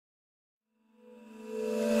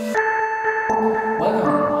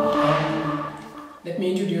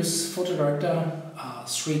me introduce Photodirector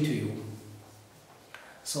 3 to you.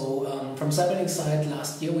 So from Cyberlink side,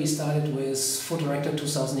 last year we started with Photodirector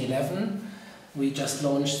 2011. We just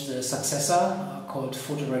launched the successor called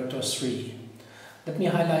Photodirector 3. Let me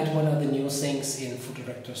highlight what are the new things in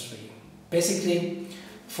Photodirector 3. Basically,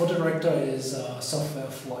 Photodirector is software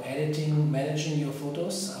for editing, managing your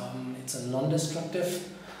photos. It's a non-destructive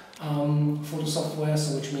photo software,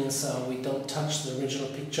 so which means we don't touch the original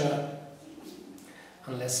picture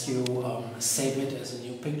unless you save it as a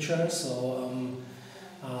new picture. So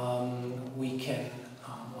we can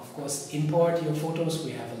of course import your photos.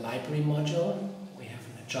 We have a library module, we have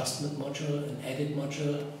an adjustment module, an edit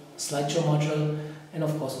module, slideshow module, and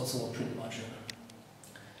of course also a print module.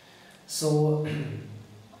 So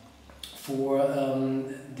for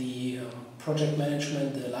the project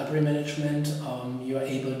management, the library management, you are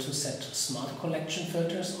able to set smart collection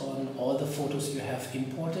filters on all the photos you have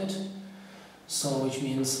imported. So which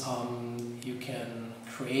means you can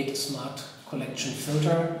create a smart collection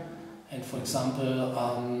filter and, for example,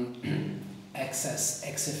 access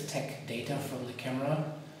EXIF tag data from the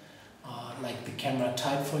camera, like the camera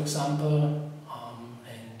type, for example,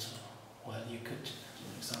 and well, you could,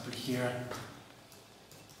 for example, here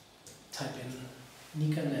type in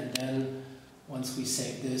Nikon, and then once we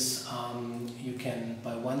save this, you can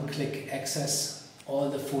by one click access all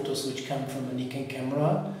the photos which come from a Nikon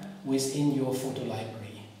camera within your photo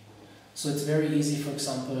library. So it's very easy, for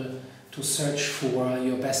example, to search for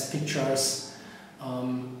your best pictures,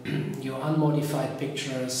 your unmodified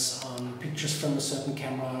pictures, pictures from a certain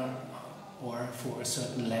camera or for a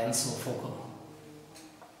certain lens or focal.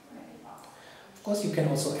 Of course, you can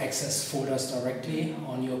also access folders directly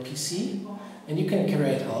on your PC, and you can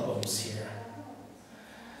create albums here.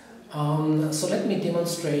 So let me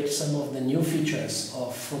demonstrate some of the new features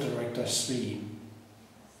of Photodirector 3.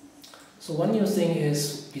 So one new thing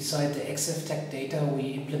is, beside the EXIF tag data, we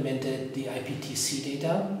implemented the IPTC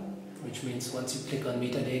data, which means once you click on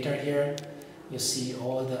metadata here, you see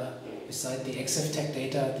all the, beside the EXIF tag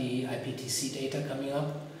data, the IPTC data coming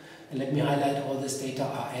up. And let me highlight, all this data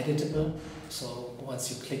are editable. So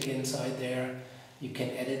once you click inside there, you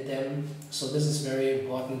can edit them. So this is very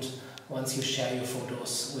important once you share your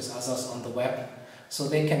photos with others on the web, so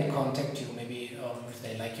they can contact you, maybe if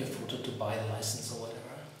they like your photo, to buy the license or whatever.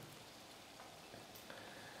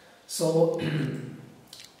 So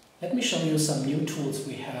let me show you some new tools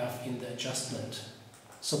we have in the adjustment.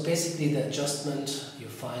 So basically the adjustment you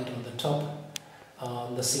find on the top,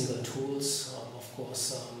 the single tools, of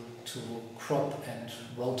course, to crop and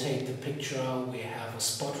rotate the picture. We have a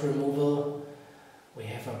spot removal, we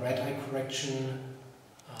have a red eye correction,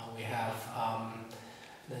 we have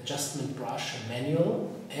an adjustment brush, a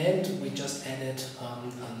manual, and we just added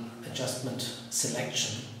an adjustment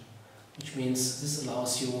selection, which means this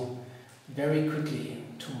allows you very quickly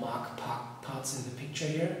to mark parts in the picture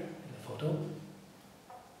here, in the photo.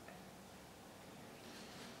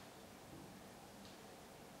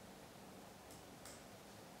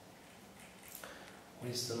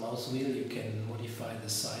 With the mouse wheel you can modify the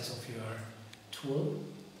size of your tool.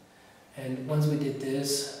 And once we did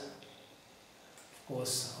this, of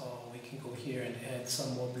course, we can go here and add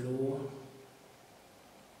some more blue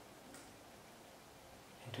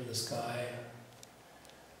into the sky.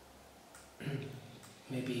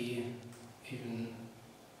 Maybe even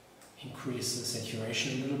increase the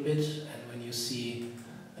saturation a little bit, and when you see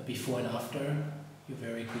a before and after, you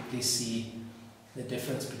very quickly see the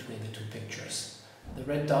difference between the two pictures. The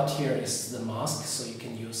red dot here is the mask, so you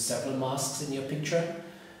can use several masks in your picture.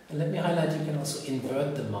 And let me highlight, you can also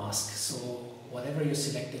invert the mask. So whatever you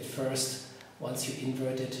selected first, once you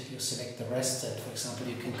invert it, you select the rest, and for example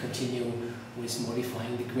you can continue with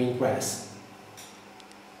modifying the green grass.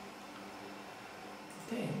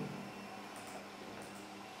 Okay.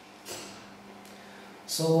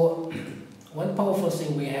 So one powerful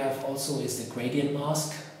thing we have also is the gradient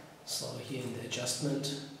mask. So here in the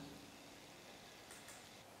adjustment,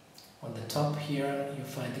 on the top here you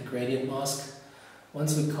find the gradient mask.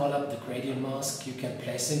 Once we call up the gradient mask, you can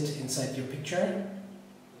place it inside your picture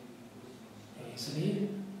easily.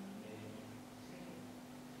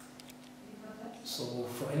 So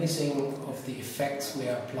for anything of the effects we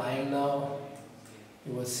are applying now,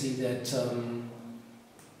 you will see that it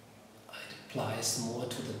applies more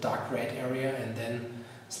to the dark red area and then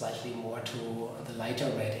slightly more to the lighter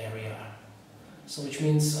red area. So which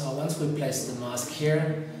means once we place the mask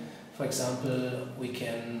here, for example, we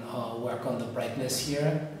can work on the brightness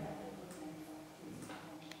here,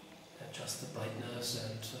 adjust the brightness,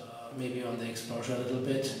 and maybe on the exposure a little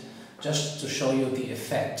bit, just to show you the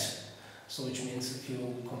effect. So which means if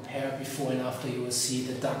you compare before and after, you will see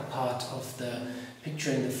the dark part of the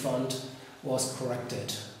picture in the front was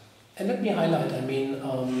corrected. And let me highlight,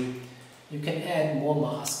 you can add more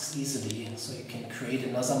masks easily. So you can create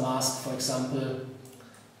another mask, for example,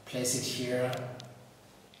 place it here,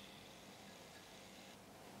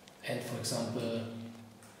 and for example,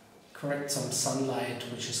 correct some sunlight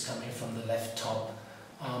which is coming from the left top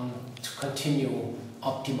to continue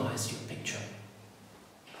optimize your picture.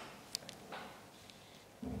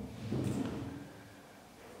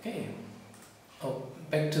 Okay,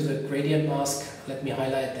 back to the gradient mask, let me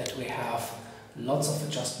highlight that we have lots of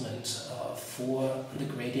adjustment for the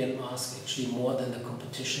gradient mask, actually more than the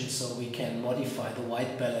competition, so we can modify the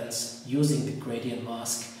white balance using the gradient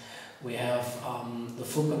mask. We have the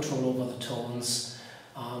full control over the tones.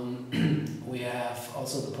 We have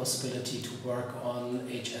also the possibility to work on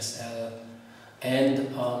HSL and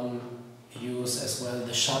use as well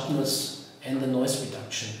the sharpness and the noise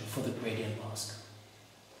reduction for the gradient mask.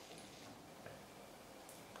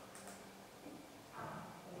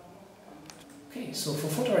 Okay, so for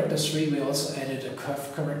Photodirector 3 we also added a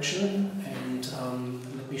curve correction, and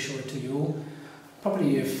let me show it to you.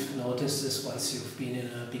 Probably you've noticed this once you've been in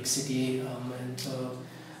a big city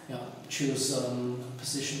choose a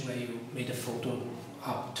position where you made a photo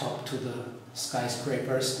up top to the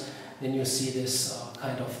skyscrapers. Then you see this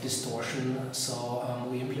kind of distortion, so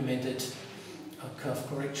we implemented a curve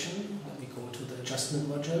correction. Let me go to the adjustment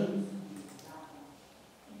module.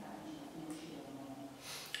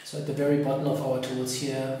 So at the very bottom of our tools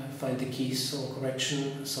here, you find the keys for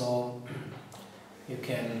correction, so you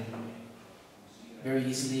can very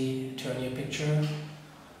easily turn your picture.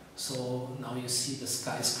 So now you see the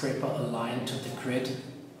skyscraper aligned to the grid,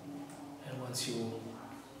 and once you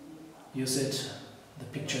use it, the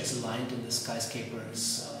picture is aligned and the skyscraper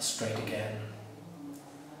is straight again.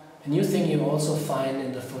 A new thing you also find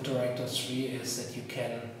in the Photodirector 3 is that you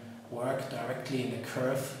can work directly in a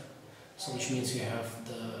curve. So which means you have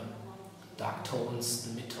the dark tones,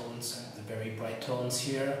 the mid-tones and the very bright tones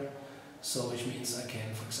here. So which means I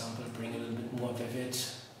can, for example, bring a little bit more vivid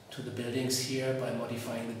to the buildings here by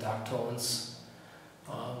modifying the dark tones.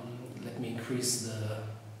 Let me increase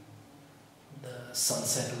the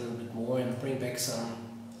sunset a little bit more and bring back some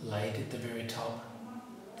light at the very top.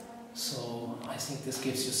 So I think this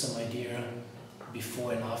gives you some idea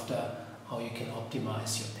before and after how you can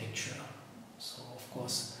optimize your picture. So of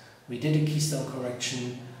course, we did a keystone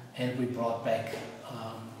correction and we brought back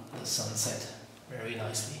the sunset very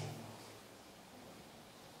nicely.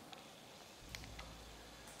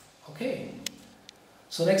 Okay,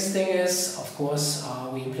 so next thing is, of course,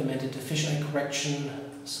 we implemented the fisheye correction.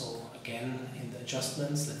 So again, in the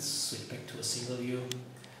adjustments, let's switch back to a single view.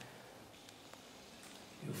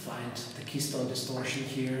 You find the keystone distortion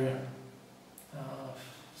here,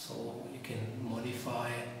 so you can modify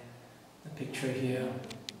the picture here.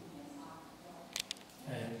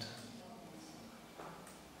 And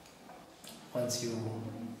once you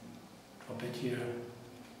drop it here,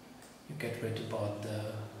 you get rid about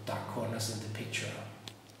the dark corners in the picture.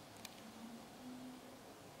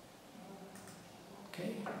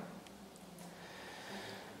 Okay.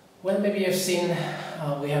 Well, maybe you've seen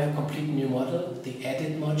we have a complete new model, the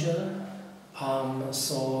edit module.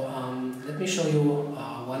 Let me show you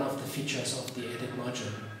one of the features of the edit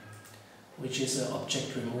module, which is an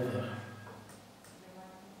object removal.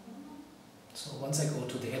 So once I go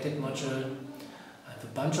to the edit module, I have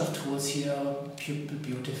a bunch of tools here: pupil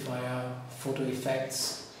beautifier, photo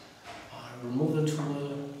effects, removal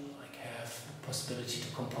tool. I have the possibility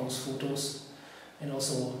to compose photos and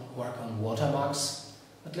also work on watermarks.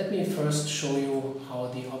 But let me first show you how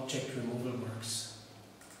the object removal works.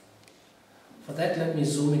 For that, let me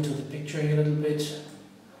zoom into the picture here a little bit.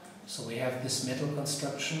 So we have this metal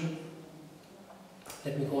construction.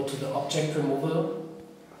 Let me go to the object removal,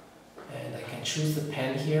 and I can choose the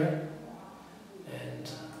pen here,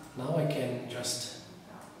 and now I can just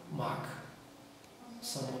mark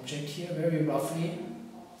some object here very roughly,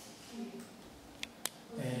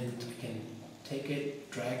 and I can take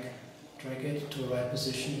it, drag it to the right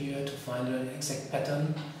position here to find an exact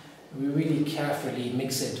pattern. We really carefully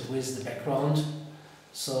mix it with the background,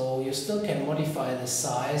 so you still can modify the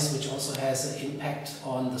size, which also has an impact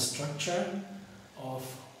on the structure of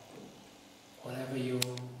whatever you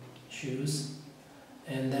choose,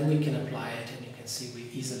 and then we can apply it, and you can see we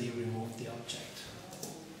easily remove the object.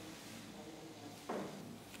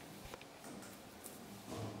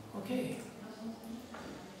 Okay.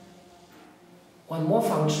 One more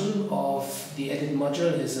function of the edit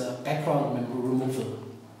module is a background removal.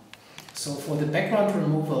 So for the background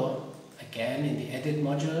removal, again in the edit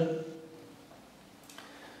module,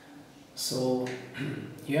 So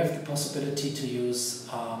you have the possibility to use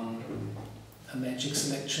a magic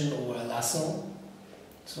selection or a lasso.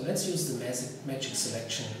 So let's use the magic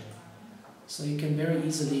selection. So you can very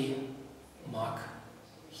easily mark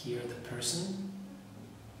here the person.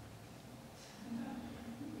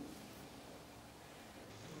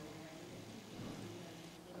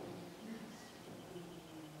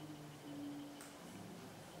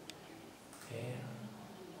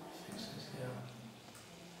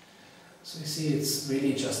 So you see, it's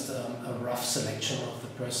really just a rough selection of the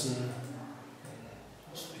person.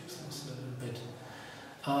 Just fix this a little bit.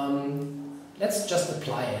 Let's just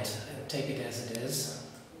apply it and take it as it is.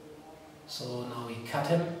 So now we cut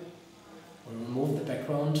him, we remove the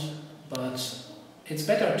background, but it's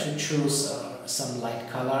better to choose some light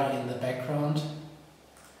color in the background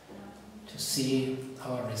to see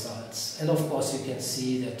our results. And of course you can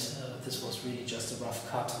see that this was really just a rough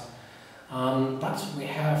cut. But we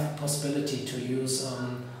have the possibility to use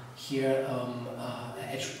here an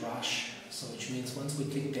edge brush. So which means once we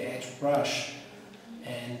click the edge brush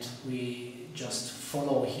and we just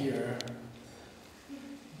follow here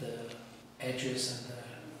the edges and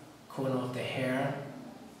the corner of the hair,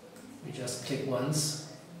 we just click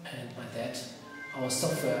once, and by that our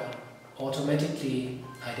software automatically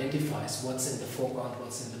identifies what's in the foreground,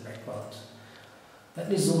 what's in the background. Let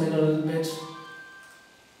me zoom in a little bit.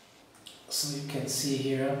 So you can see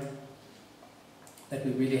here that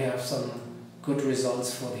we really have some good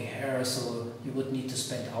results for the hair, so you would need to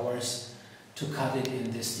spend hours to cut it in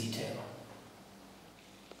this detail.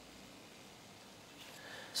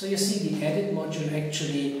 So you see the edit module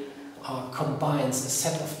actually combines a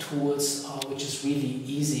set of tools which is really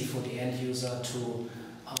easy for the end user to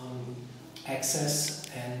access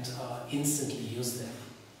and instantly use them.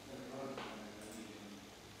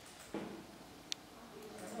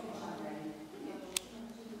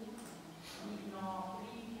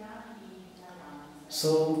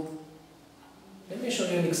 So let me show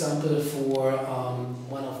you an example for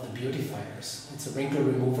one of the beautifiers. It's a wrinkle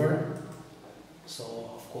remover. So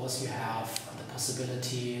of course you have the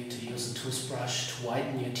possibility to use a toothbrush to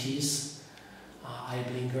whiten your teeth, eye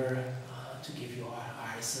blinker to give your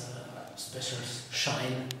eyes a special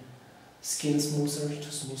shine, skin smoother to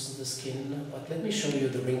smoothen the skin. But let me show you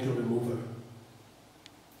the wrinkle remover.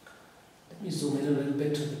 Let me zoom in a little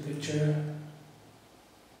bit to the picture.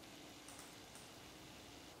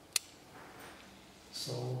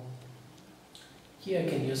 So here I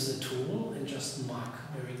can use the tool and just mark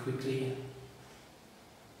very quickly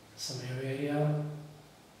some area here.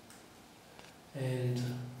 And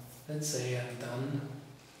let's say I'm done.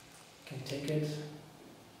 I can take it,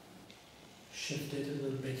 shift it a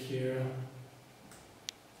little bit here.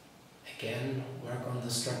 Again, work on the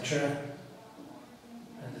structure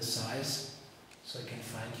and the size so I can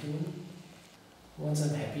fine tune. Once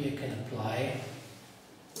I'm happy, I can apply.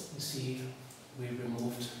 You see, we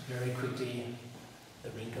removed very quickly the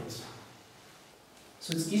wrinkles.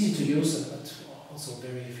 So it's easy to use, but also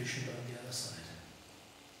very efficient on the other side.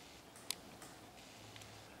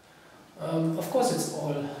 Of course, it's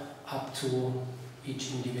all up to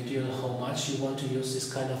each individual how much you want to use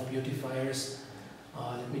this kind of beautifiers.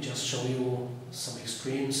 Let me just show you some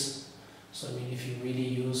extremes. So I mean, if you really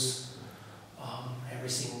use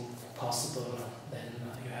everything possible, then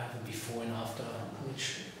you have a before and after,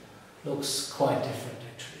 which looks quite different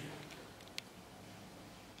actually.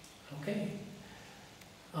 Okay.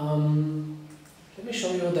 Let me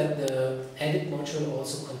show you that the edit module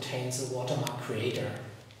also contains a watermark creator.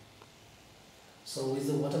 So with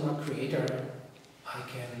the watermark creator, I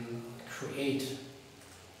can create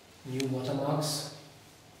new watermarks.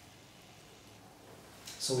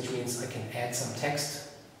 So which means I can add some text.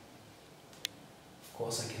 Of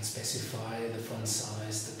course, I can specify the font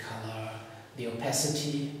size, the color, the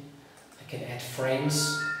opacity. I can add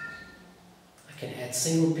frames, I can add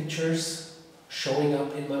single pictures showing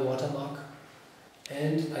up in my watermark,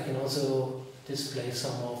 and I can also display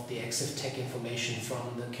some of the EXIF tag information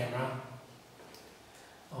from the camera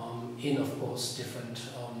in, of course, different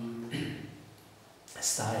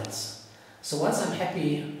styles. So once I'm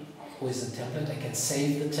happy with the template, I can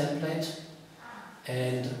save the template,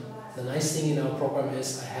 and the nice thing in our program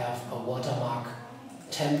is I have a watermark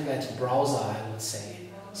template browser, I would say.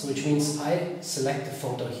 So which means I select the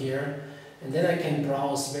photo here, and then I can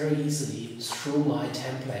browse very easily through my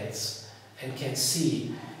templates and can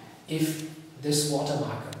see if this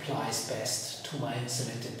watermark applies best to my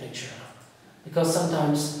selected picture. Because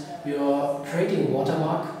sometimes you're creating a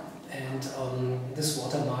watermark and this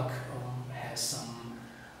watermark has some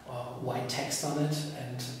white text on it,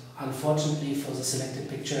 and unfortunately for the selected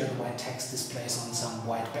picture, the white text displays on some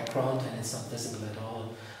white background and it's not visible at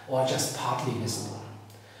all, or just partly visible.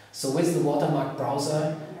 So with the watermark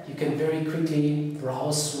browser, you can very quickly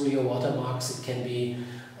browse through your watermarks. It can be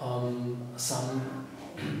some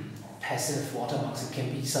passive watermarks, it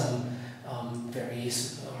can be some very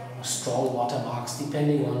strong watermarks,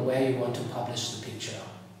 depending on where you want to publish the picture.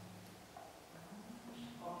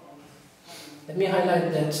 Let me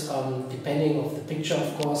highlight that depending on the picture,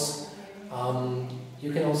 of course,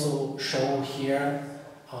 you can also show here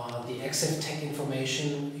the EXIF tag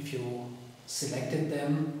information if you selected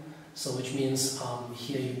them. So which means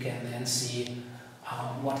here you can then see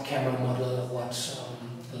what camera model, what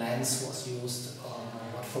lens was used,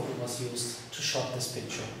 what photo was used to shot this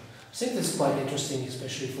picture. I think this is quite interesting,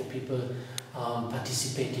 especially for people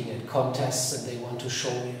participating in contests and they want to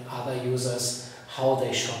show other users how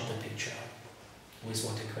they shot the picture, with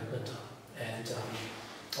what equipment, and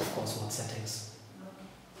of course what settings.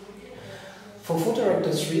 For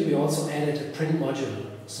Photodirector 3 we also added a print module.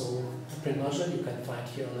 So the print module you can find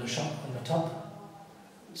here on the top.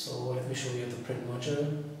 So let me show you the print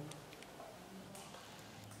module.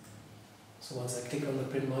 So once I click on the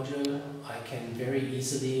print module, I can very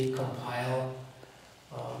easily compile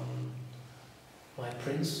my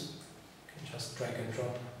prints. I can just drag and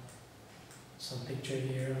drop some picture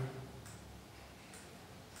here.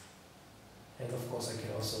 And of course I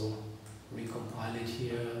can also recompile it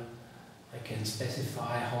here. I can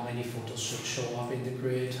specify how many photos should show up in the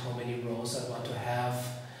grid, how many rows I want to have.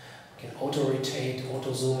 I can auto-rotate,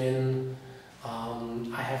 auto-zoom in.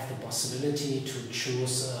 I have the possibility to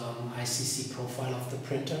choose ICC profile of the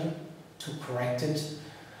printer to correct it.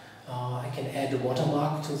 I can add a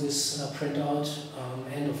watermark to this printout,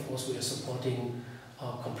 and of course we are supporting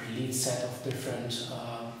a complete set of different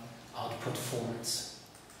output formats.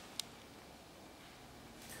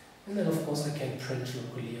 And then of course I can print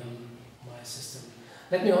locally on my system.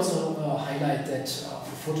 Let me also highlight that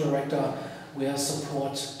for Photodirector we have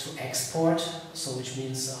support to export, so which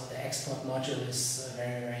means the export module is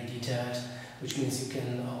very detailed, which means you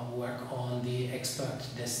can work on the export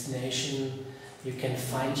destination. You can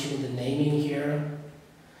fine-tune the naming here,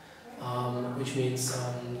 which means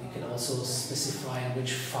you can also specify in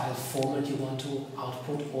which file format you want to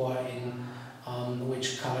output or in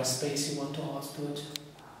which color space you want to output.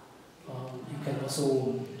 You can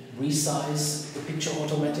also resize the picture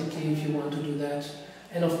automatically if you want to do that.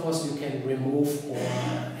 And of course you can remove or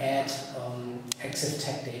add EXIF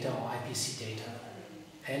tag data or IPC data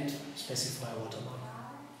and specify watermark.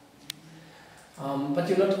 But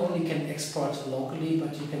you not only can export locally,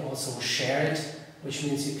 but you can also share it, which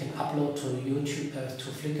means you can upload to YouTube, to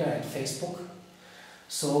Flickr and Facebook.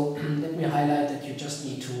 So let me highlight that you just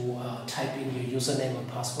need to type in your username and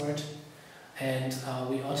password, and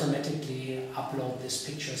we automatically upload these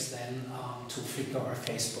pictures then to Flickr or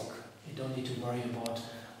Facebook. You don't need to worry about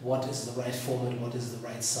what is the right format, what is the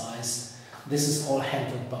right size. This is all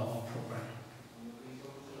handled by our program.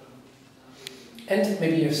 And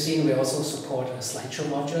maybe you've seen we also support a slideshow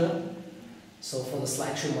module. So for the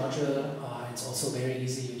slideshow module, it's also very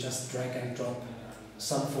easy. You just drag and drop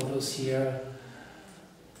some photos here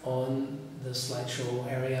on the slideshow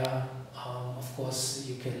area. Of course,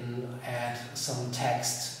 you can add some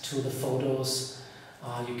text to the photos.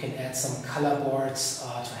 You can add some color boards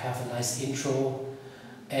to have a nice intro.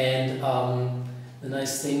 And the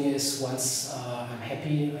nice thing is, once I'm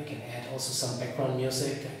happy, I can add also some background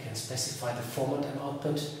music. I can specify the format and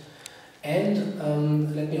output.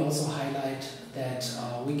 And let me also highlight that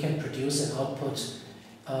we can produce an output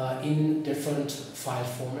in different file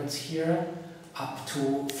formats here, up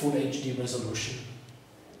to full HD resolution.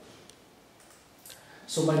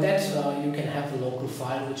 So by that you can have a local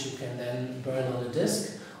file which you can then burn on a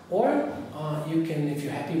disk, or you can, if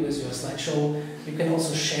you're happy with your slideshow, you can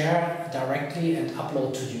also share directly and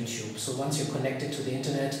upload to YouTube. So once you're connected to the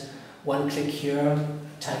internet, one click here,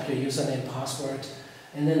 type your username, password,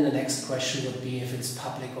 and then the next question would be if it's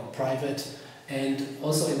public or private. And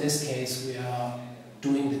also in this case we are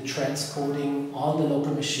doing the transcoding on the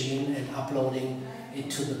local machine and uploading it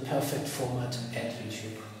to the perfect format at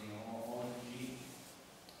YouTube.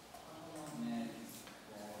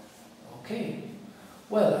 Okay,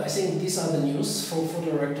 well, I think these are the news for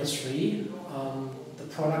Photodirector 3. The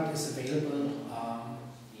product is available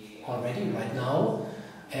already right now,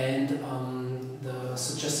 and the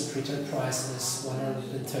suggested retail price is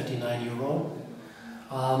 €139.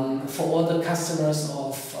 For all the customers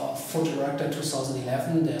of Photodirector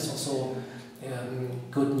 2011, there's also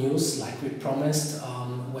good news, like we promised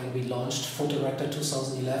when we launched Photodirector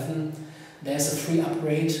 2011. There's a free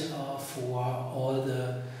upgrade for all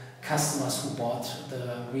the customers who bought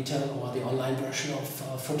the retail or the online version of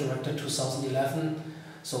Photodirector 2011.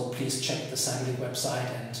 So please check the Cyberlink website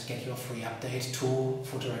and get your free update to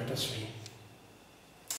Photodirector 3.